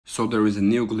So there is a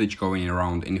new glitch going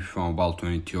around in FIFA Mobile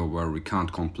 22 where we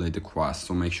can't complete the quest,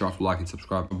 so make sure to like and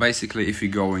subscribe. Basically, if you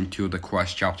go into the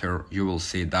quest chapter, you will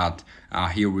see that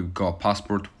here we've got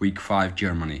passport week 5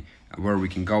 Germany, where we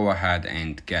can go ahead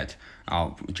and get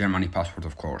Germany passport,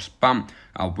 of course. Bam!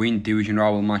 Win division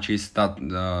rival matches that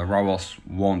the rivals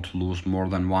won't lose more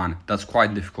than one. That's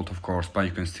quite difficult, of course, but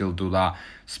you can still do that.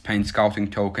 Spend scouting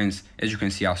tokens. As you can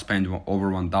see, I've spent over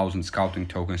 1,000 scouting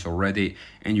tokens already,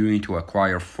 and you need to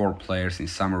acquire 4 players in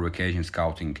summer vacation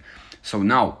scouting. So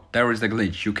now there is the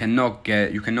glitch. You cannot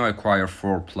acquire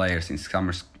 4 players in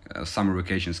summer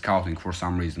vacation scouting for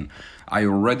some reason. I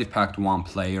already packed 1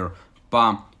 player,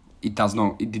 but it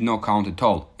did not count at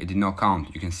all. It did not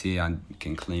count. You can see I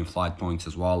can claim flight points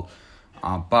as well,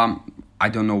 but I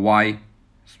don't know why.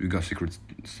 So we got secret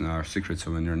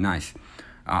souvenir. Nice.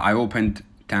 I opened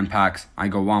 10 packs. I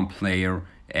got 1 player,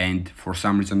 and for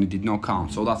some reason it did not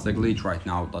count. So that's the glitch right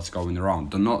now that's going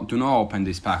around. Do not open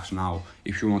these packs now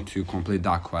if you want to complete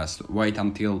that quest. Wait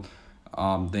until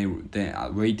they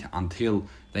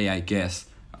I guess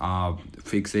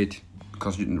fix it,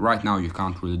 because right now you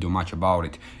can't really do much about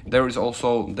it. They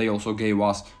also gave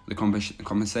us the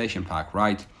compensation pack,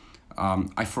 right?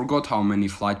 I forgot how many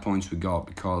flight points we got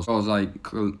because I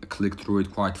clicked through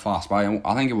it quite fast, but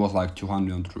I think it was like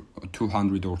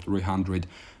 200 or 300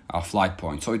 flight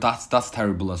points. So that's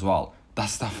terrible as well.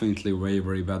 That's definitely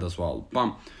very bad as well.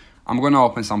 But I'm gonna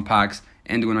open some packs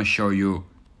and gonna show you,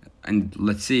 and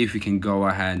let's see if we can go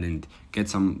ahead and get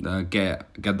some get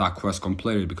that quest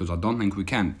completed, because I don't think we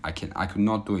can. I could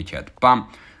not do it yet. But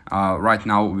right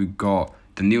now we got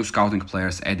the new scouting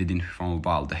players added in FIFA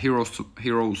Mobile. The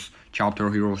heroes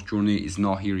chapter, heroes journey is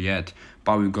not here yet,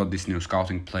 but we've got these new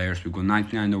scouting players. We got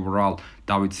 99 overall,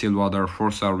 David Silva there,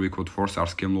 4-star recruit, 4-star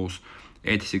skill loss,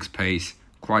 86 pace,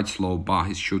 quite slow, but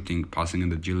his shooting, passing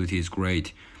and agility is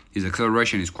great. His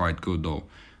acceleration is quite good though.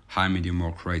 High, medium,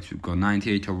 or great. We've got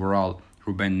 98 overall,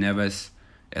 Ruben Neves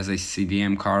as a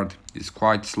CDM card. It's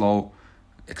quite slow.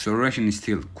 Acceleration is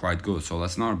still quite good, so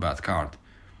that's not a bad card.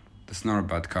 That's not a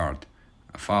bad card.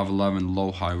 5'11",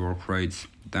 low, high work rates.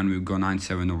 Then we've got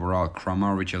 97 overall,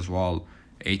 Kramaric as well,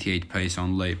 88 pace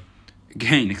only.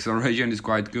 Again, acceleration is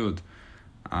quite good.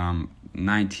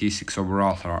 96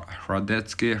 overall,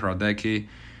 Hradecki,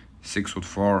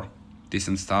 6'4",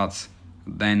 decent stats.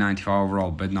 Then 95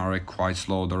 overall, Bednarek, quite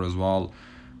slow there as well.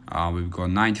 We've got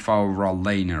 95 overall,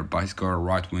 Laner, but he's got a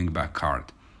right wing back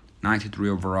card. 93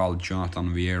 overall,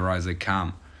 Jonathan Vieira as a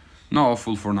cam. Not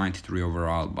awful for 93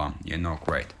 overall, but yeah, not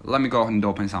great. Let me go ahead and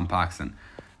open some packs then.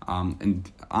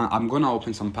 I'm gonna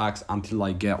open some packs until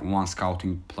I get 1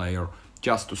 scouting player,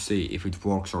 just to see if it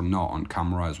works or not on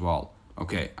camera as well.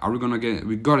 Okay, are we gonna get?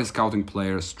 We got a scouting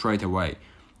player straight away.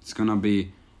 It's gonna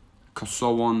be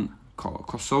Kosovian.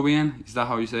 Is that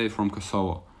how you say it? From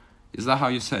Kosovo? Is that how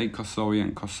you say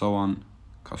Kosovian?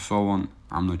 Kosovan?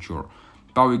 I'm not sure.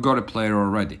 But we got a player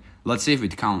already. Let's see if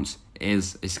it counts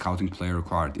as a scouting player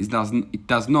required. It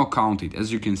does not count it.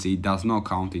 As you can see, it does not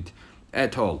count it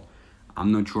at all.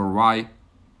 I'm not sure why,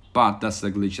 but that's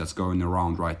the glitch that's going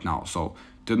around right now. So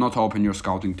do not open your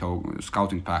scouting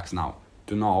packs now.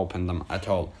 Do not open them at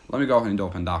all. Let me go ahead and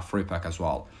open that free pack as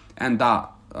well. And that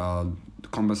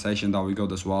compensation that we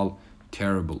got as well,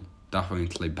 terrible.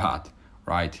 Definitely bad,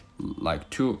 right? Like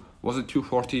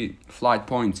 240 flight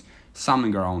points,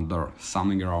 something around there.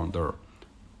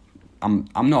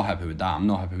 I'm not happy with that.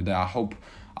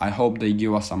 I hope they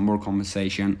give us some more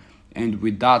compensation, and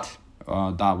with that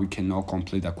we cannot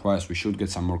complete the quest. We should get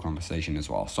some more compensation as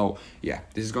well. So yeah,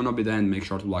 this is gonna be the end. Make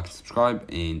sure to like and subscribe,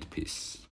 and peace.